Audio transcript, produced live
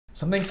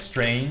Something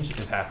strange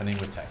is happening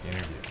with tech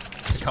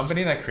interviews. The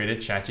company that created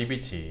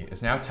ChatGPT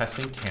is now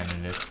testing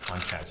candidates on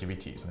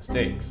ChatGPT's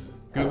mistakes.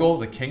 Google,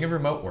 the king of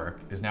remote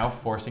work, is now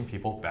forcing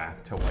people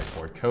back to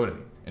whiteboard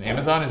coding. And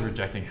Amazon is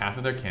rejecting half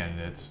of their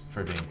candidates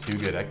for being too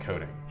good at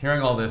coding.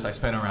 Hearing all this, I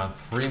spent around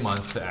 3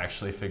 months to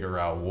actually figure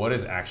out what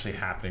is actually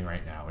happening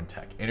right now in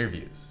tech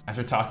interviews.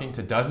 After talking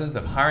to dozens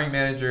of hiring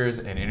managers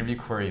and interview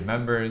query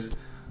members,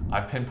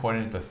 I've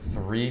pinpointed the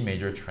 3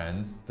 major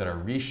trends that are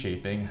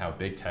reshaping how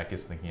big tech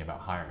is thinking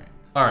about hiring.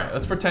 All right,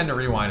 let's pretend to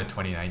rewind to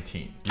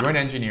 2019. You're an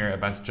engineer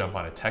about to jump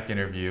on a tech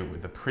interview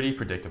with a pretty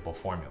predictable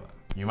formula.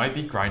 You might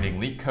be grinding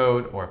leak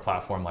code or a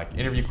platform like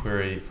Interview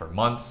Query for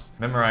months,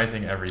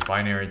 memorizing every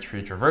binary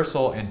tree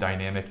traversal and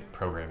dynamic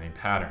programming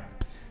pattern.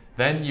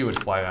 Then you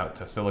would fly out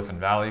to Silicon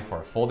Valley for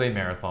a full-day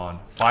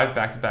marathon, 5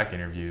 back-to-back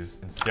interviews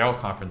in sterile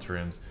conference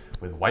rooms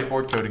with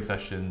whiteboard coding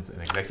sessions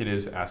and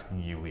executives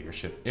asking you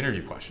leadership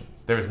interview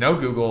questions. There was no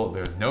Google,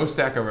 there was no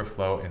Stack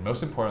Overflow, and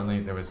most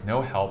importantly, there was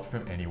no help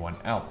from anyone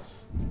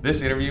else.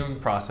 This interviewing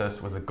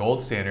process was a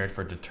gold standard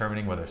for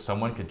determining whether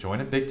someone could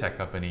join a big tech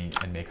company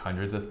and make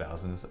hundreds of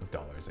thousands of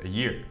dollars a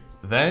year.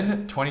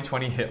 Then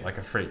 2020 hit like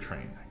a freight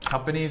train.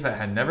 Companies that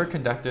had never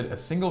conducted a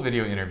single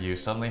video interview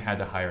suddenly had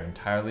to hire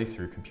entirely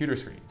through computer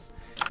screens.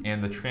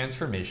 And the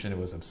transformation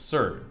was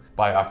absurd.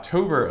 By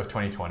October of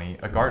 2020,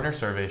 a Gartner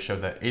survey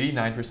showed that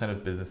 89%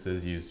 of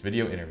businesses used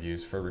video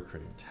interviews for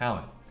recruiting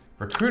talent.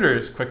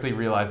 Recruiters quickly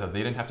realized that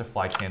they didn't have to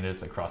fly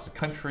candidates across the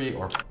country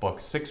or book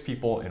 6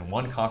 people in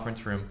one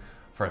conference room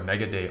for a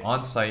mega day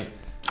on-site.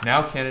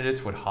 Now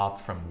candidates would hop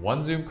from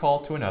one Zoom call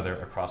to another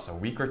across a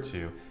week or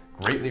 2,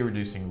 greatly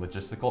reducing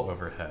logistical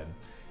overhead.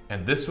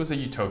 And this was a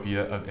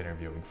utopia of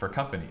interviewing for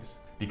companies,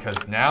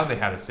 because now they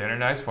had a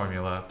standardized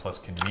formula plus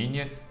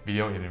convenient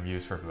video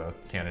interviews for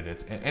both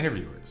candidates and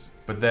interviewers.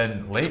 But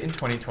then late in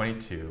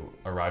 2022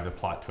 arrived a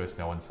plot twist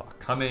no one saw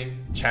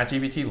coming.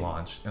 ChatGPT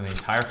launched and the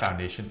entire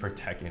foundation for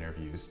tech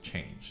interviews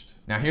changed.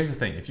 Now here's the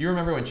thing, if you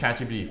remember when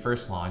ChatGPT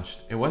first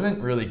launched, it wasn't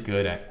really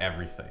good at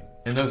everything.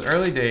 In those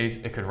early days,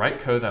 it could write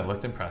code that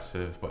looked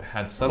impressive, but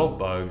had subtle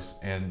bugs,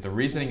 and the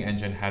reasoning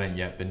engine hadn't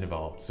yet been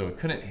developed, so it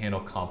couldn't handle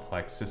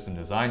complex system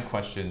design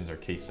questions or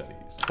case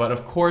studies. But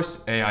of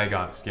course, AI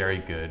got scary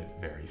good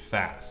very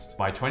fast.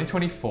 By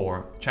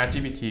 2024,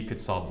 ChatGPT could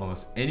solve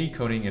almost any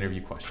coding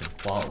interview question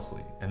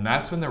flawlessly, and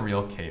that's when the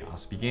real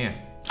chaos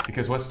began.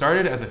 Because what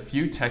started as a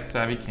few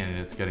tech-savvy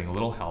candidates getting a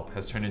little help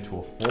has turned into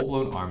a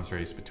full-blown arms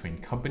race between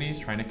companies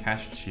trying to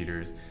catch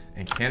cheaters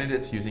and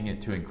candidates using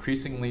it to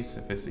increasingly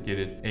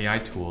sophisticated AI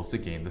tools to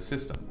game the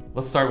system.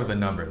 Let's start with the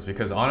numbers,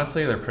 because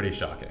honestly, they're pretty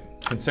shocking.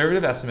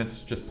 Conservative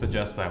estimates just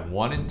suggest that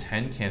 1 in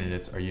 10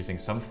 candidates are using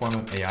some form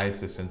of AI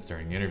assistance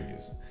during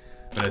interviews.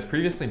 But as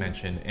previously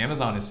mentioned,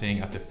 Amazon is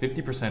seeing up to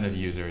 50% of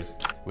users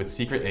with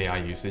secret AI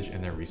usage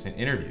in their recent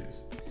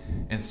interviews.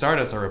 And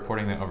startups are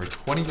reporting that over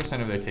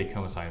 20% of their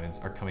take-home assignments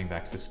are coming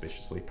back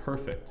suspiciously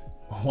perfect.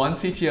 One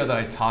CTO that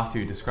I talked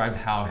to described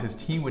how his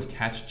team would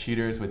catch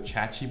cheaters with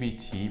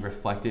ChatGPT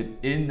reflected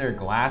in their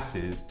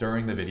glasses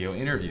during the video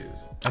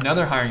interviews.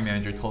 Another hiring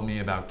manager told me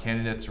about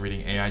candidates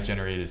reading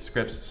AI-generated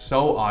scripts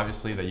so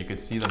obviously that you could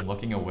see them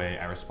looking away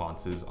at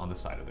responses on the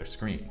side of their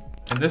screen.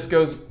 And this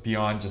goes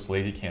beyond just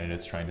lazy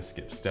candidates trying to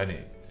skip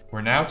studying.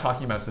 We're now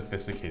talking about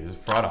sophisticated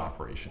fraud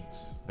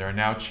operations. There are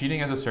now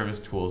cheating as a service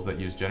tools that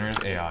use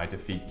generative AI to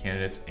feed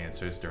candidates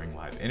answers during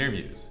live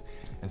interviews.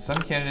 And some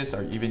candidates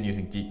are even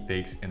using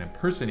deepfakes and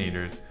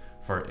impersonators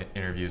for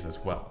interviews as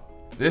well.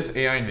 This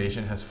AI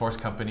invasion has forced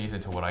companies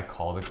into what I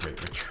call the Great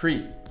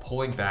Retreat,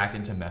 pulling back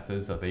into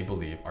methods that they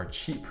believe are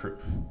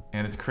cheat-proof.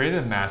 And it's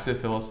created a massive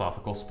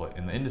philosophical split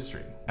in the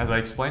industry. As I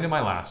explained in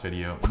my last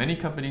video, many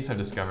companies have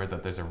discovered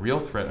that there's a real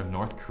threat of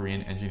North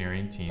Korean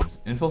engineering teams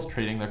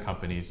infiltrating their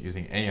companies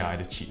using AI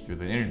to cheat through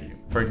the interview.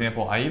 For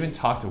example, I even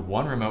talked to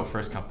one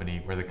remote-first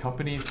company where the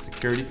company's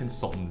security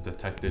consultant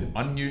detected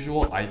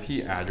unusual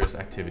IP address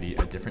activity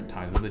at different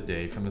times of the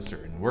day from a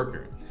certain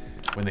worker.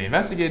 When they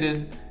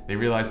investigated, they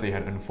realized they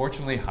had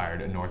unfortunately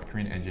hired a North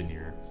Korean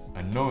engineer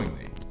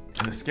unknowingly.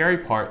 And the scary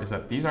part is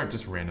that these aren't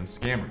just random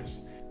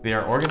scammers. They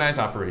are organized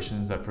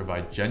operations that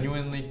provide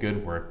genuinely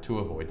good work to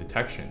avoid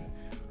detection.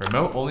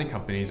 Remote-only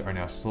companies are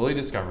now slowly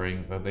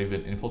discovering that they've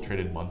been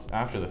infiltrated months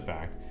after the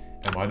fact,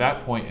 and by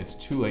that point, it's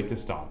too late to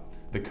stop.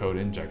 The code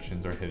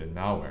injections are hidden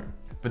malware.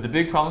 But the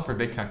big problem for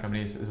big tech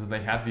companies is that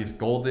they have these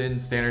golden,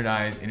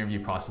 standardized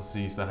interview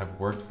processes that have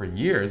worked for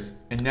years,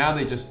 and now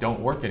they just don't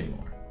work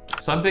anymore.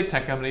 Some big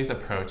tech companies'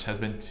 approach has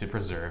been to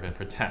preserve and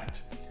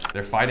protect.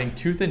 They're fighting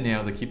tooth and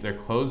nail to keep their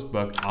closed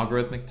book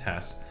algorithmic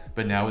tests,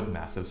 but now with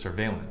massive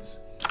surveillance.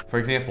 For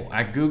example,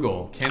 at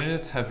Google,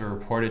 candidates have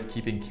reported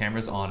keeping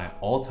cameras on at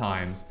all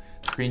times,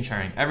 screen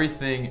sharing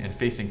everything, and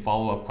facing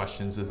follow-up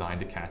questions designed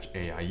to catch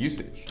AI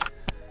usage.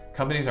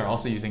 Companies are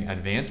also using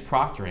advanced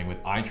proctoring with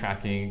eye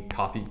tracking,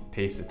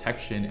 copy-paste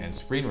detection, and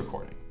screen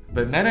recording.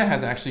 But Meta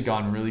has actually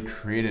gone really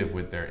creative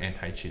with their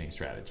anti-cheating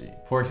strategy.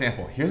 For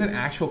example, here's an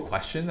actual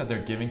question that they're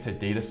giving to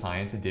data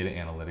science and data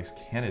analytics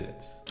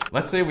candidates.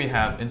 Let's say we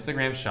have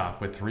Instagram Shop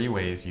with 3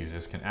 ways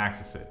users can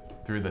access it.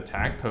 through the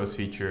tag post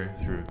feature,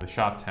 through the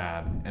shop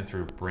tab, and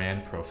through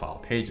brand profile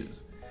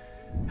pages.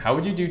 How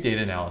would you do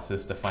data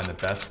analysis to find the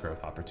best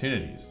growth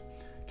opportunities?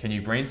 Can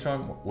you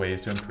brainstorm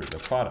ways to improve the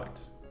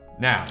product?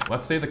 Now,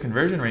 let's say the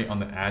conversion rate on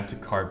the add to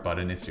cart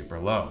button is super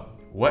low.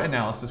 What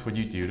analysis would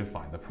you do to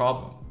find the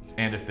problem?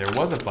 And if there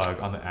was a bug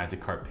on the add to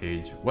cart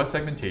page, what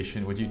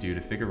segmentation would you do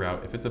to figure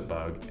out if it's a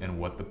bug and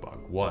what the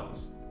bug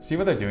was? See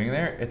what they're doing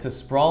there? It's a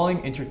sprawling,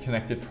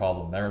 interconnected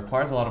problem that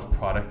requires a lot of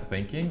product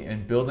thinking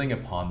and building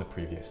upon the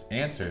previous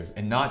answers,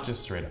 and not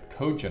just straight up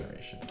code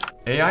generation.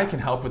 AI can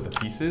help with the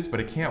pieces, but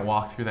it can't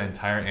walk through the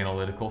entire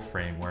analytical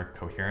framework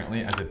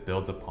coherently as it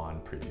builds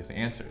upon previous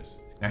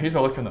answers. Now here's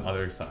a look from the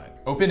other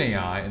side.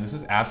 OpenAI, and this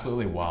is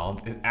absolutely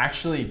wild, is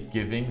actually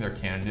giving their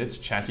candidates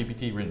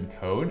ChatGPT written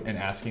code and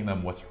asking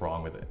them what's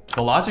wrong with it.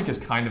 The logic is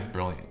kind of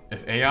brilliant.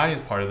 If AI is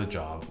part of the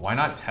job, why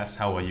not test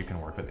how well you can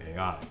work with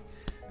AI?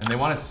 And they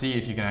want to see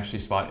if you can actually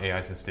spot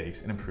AI's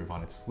mistakes and improve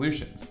on its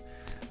solutions.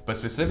 But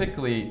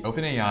specifically,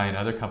 OpenAI and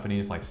other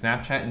companies like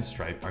Snapchat and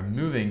Stripe are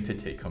moving to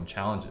take-home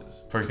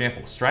challenges. For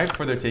example, Stripe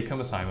for their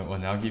take-home assignment will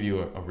now give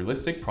you a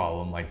realistic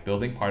problem like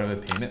building part of a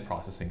payment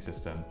processing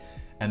system,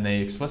 and they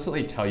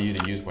explicitly tell you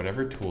to use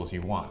whatever tools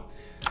you want.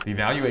 The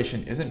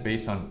evaluation isn't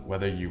based on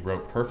whether you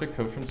wrote perfect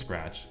code from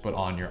scratch, but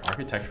on your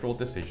architectural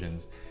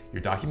decisions,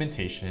 your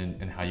documentation,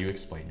 and how you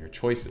explain your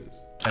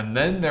choices. And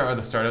then there are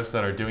the startups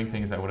that are doing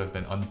things that would have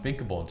been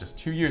unthinkable just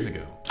 2 years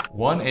ago.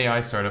 One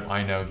AI startup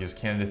I know gives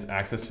candidates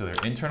access to their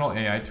internal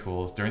AI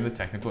tools during the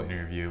technical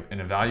interview and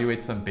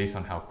evaluates them based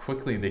on how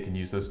quickly they can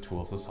use those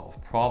tools to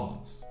solve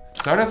problems.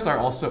 Startups are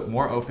also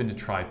more open to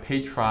try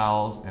paid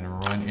trials and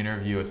run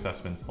interview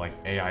assessments like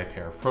AI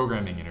pair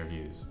programming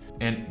interviews.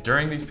 And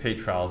during these paid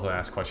trials, they'll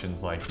ask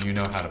questions like, do you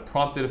know how to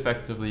prompt it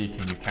effectively?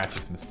 Can you catch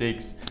its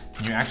mistakes?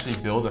 Can you actually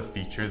build a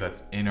feature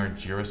that's in our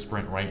Jira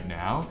sprint right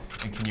now?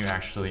 And can you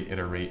actually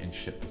iterate and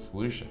ship the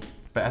solution?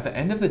 But at the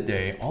end of the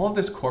day, all of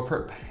this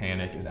corporate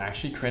panic is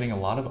actually creating a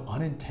lot of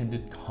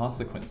unintended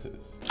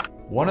consequences.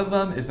 One of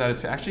them is that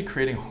it's actually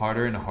creating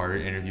harder and harder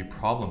interview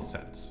problem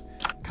sets.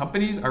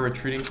 Companies are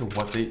retreating to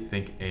what they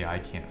think AI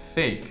can't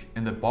fake,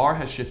 and the bar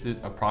has shifted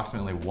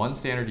approximately 1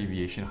 standard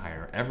deviation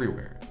higher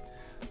everywhere.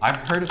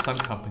 I've heard of some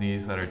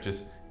companies that are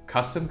just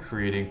custom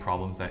creating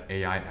problems that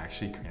AI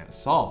actually can't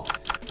solve,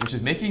 which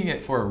is making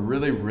it for a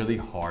really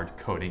hard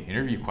coding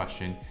interview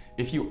question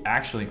if you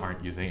actually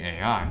aren't using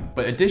AI.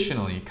 But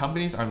additionally,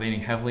 companies are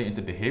leaning heavily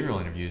into behavioral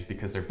interviews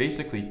because they're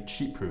basically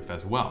cheat-proof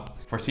as well.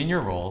 For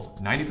senior roles,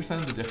 90%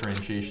 of the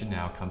differentiation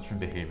now comes from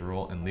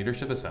behavioral and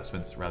leadership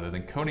assessments rather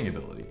than coding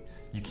ability.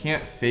 You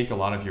can't fake a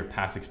lot of your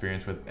past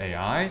experience with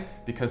AI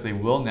because they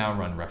will now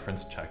run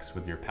reference checks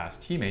with your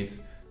past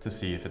teammates to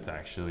see if it's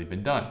actually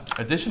been done.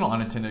 Additional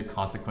unintended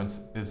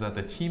consequence is that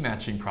the team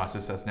matching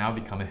process has now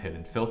become a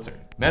hidden filter.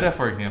 Meta,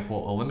 for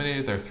example,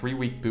 eliminated their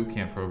 3-week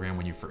bootcamp program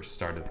when you first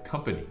started the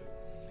company.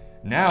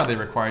 Now they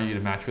require you to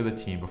match with a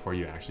team before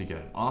you actually get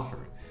an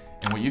offer.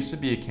 And what used to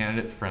be a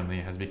candidate friendly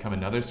has become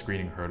another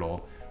screening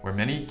hurdle where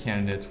many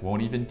candidates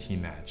won't even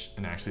team match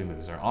and actually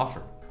lose their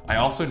offer. I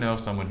also know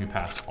someone who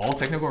passed all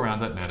technical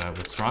rounds at Meta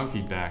with strong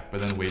feedback, but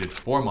then waited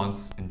 4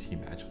 months in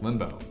team match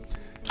limbo.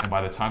 And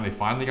by the time they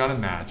finally got a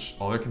match,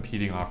 all their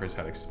competing offers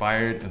had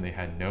expired and they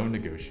had no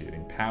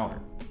negotiating power.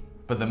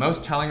 But the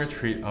most telling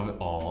retreat of it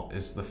all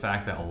is the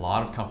fact that a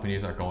lot of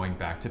companies are going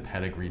back to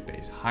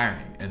pedigree-based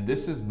hiring, and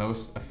this is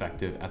most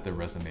effective at the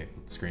resume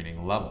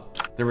screening level.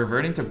 They're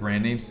reverting to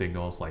brand name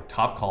signals like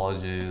top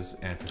colleges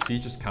and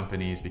prestigious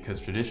companies because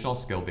traditional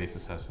skill-based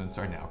assessments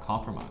are now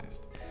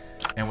compromised.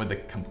 And with the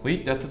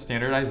complete death of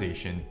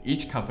standardization,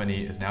 each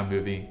company is now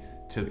moving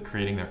to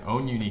creating their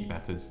own unique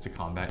methods to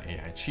combat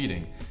AI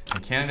cheating,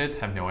 and candidates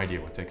have no idea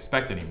what to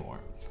expect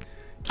anymore.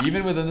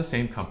 Even within the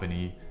same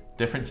company,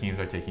 different teams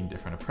are taking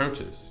different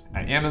approaches.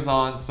 At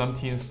Amazon, some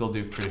teams still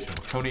do traditional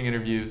coding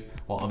interviews,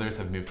 while others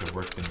have moved to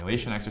work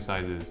simulation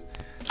exercises.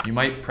 You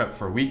might prep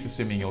for weeks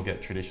assuming you'll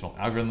get traditional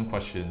algorithm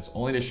questions,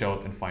 only to show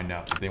up and find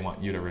out that they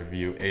want you to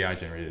review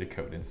AI-generated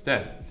code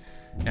instead.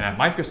 And at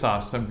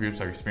Microsoft, some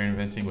groups are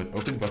experimenting with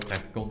open book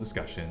technical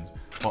discussions,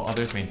 while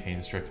others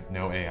maintain strict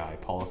no AI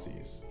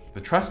policies. The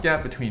trust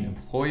gap between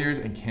employers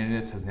and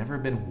candidates has never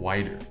been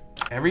wider.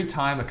 Every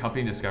time a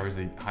company discovers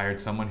they hired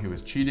someone who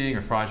is cheating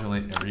or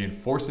fraudulent, it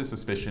reinforces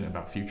suspicion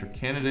about future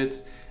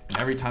candidates. And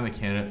every time a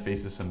candidate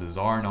faces some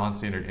bizarre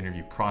non-standard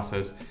interview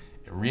process,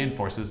 it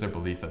reinforces their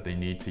belief that they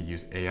need to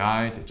use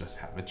AI to just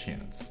have a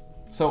chance.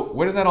 So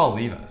where does that all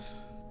leave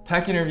us?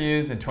 Tech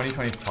interviews in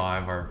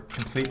 2025 are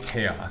complete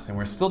chaos, and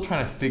we're still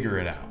trying to figure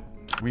it out.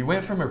 We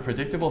went from a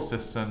predictable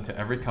system to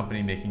every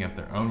company making up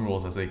their own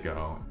rules as they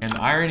go. And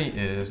the irony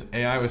is,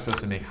 AI was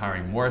supposed to make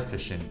hiring more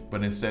efficient,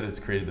 but instead it's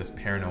created this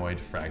paranoid,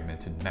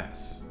 fragmented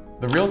mess.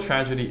 The real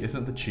tragedy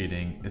isn't the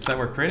cheating, it's that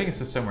we're creating a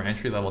system where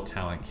entry-level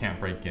talent can't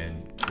break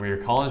in, where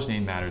your college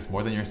name matters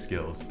more than your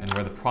skills, and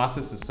where the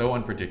process is so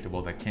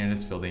unpredictable that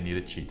candidates feel they need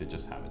to cheat to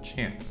just have a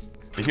chance.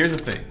 But here's the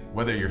thing,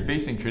 whether you're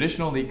facing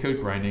traditional leak code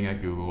grinding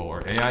at Google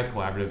or AI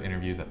collaborative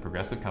interviews at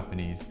progressive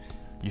companies,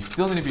 you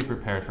still need to be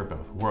prepared for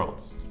both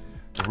worlds.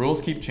 The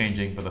rules keep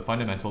changing, but the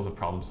fundamentals of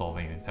problem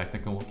solving and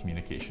technical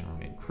communication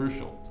remain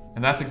crucial.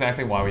 And that's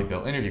exactly why we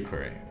built Interview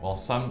Query. While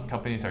some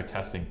companies are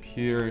testing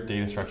pure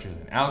data structures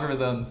and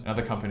algorithms, and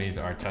other companies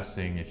are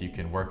testing if you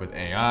can work with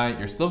AI,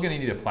 you're still gonna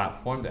need a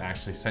platform to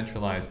actually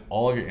centralize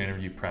all of your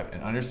interview prep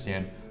and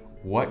understand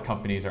what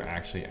companies are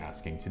actually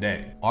asking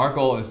today. Our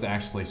goal is to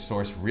actually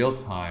source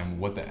real-time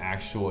what the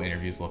actual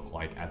interviews look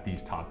like at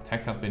these top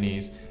tech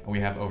companies, and we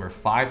have over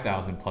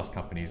 5,000 plus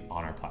companies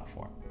on our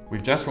platform.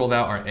 We've just rolled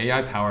out our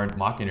AI-powered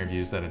mock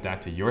interviews that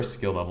adapt to your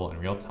skill level in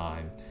real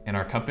time, and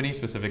our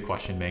company-specific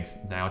question banks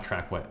now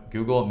track what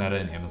Google, Meta,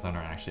 and Amazon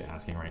are actually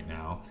asking right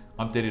now,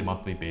 updated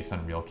monthly based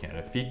on real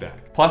candidate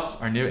feedback.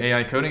 Plus, our new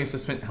AI coding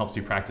assistant helps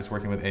you practice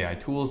working with AI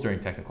tools during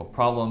technical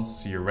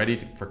problems, so you're ready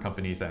for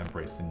companies that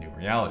embrace the new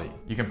reality.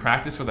 You can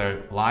practice with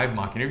our live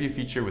mock interview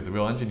feature with the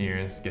real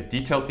engineers, get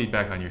detailed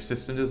feedback on your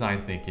system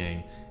design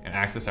thinking, and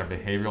access our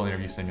behavioral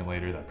interview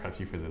simulator that preps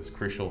you for those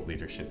crucial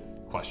leadership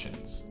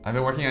questions. I've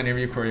been working on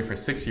Interview Query for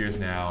 6 years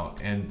now,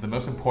 and the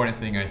most important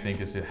thing I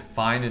think is to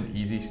find an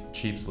easy,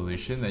 cheap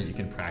solution that you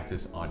can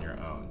practice on your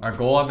own. Our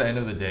goal at the end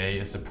of the day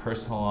is to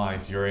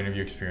personalize your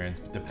interview experience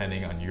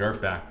depending on your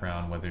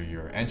background, whether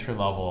you're entry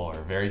level or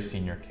a very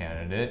senior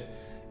candidate.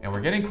 And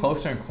we're getting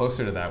closer and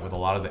closer to that with a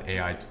lot of the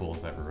AI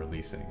tools that we're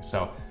releasing.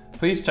 So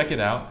please check it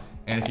out.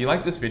 And if you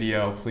like this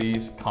video,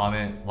 please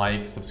comment,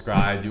 like,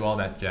 subscribe, do all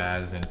that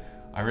jazz. And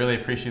I really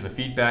appreciate the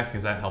feedback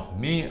because that helps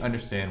me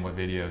understand what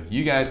videos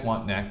you guys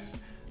want next,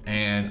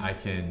 and I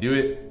can do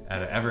it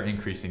at an ever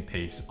increasing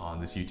pace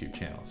on this YouTube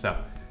channel.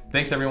 So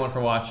thanks everyone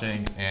for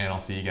watching, and I'll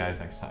see you guys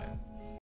next time.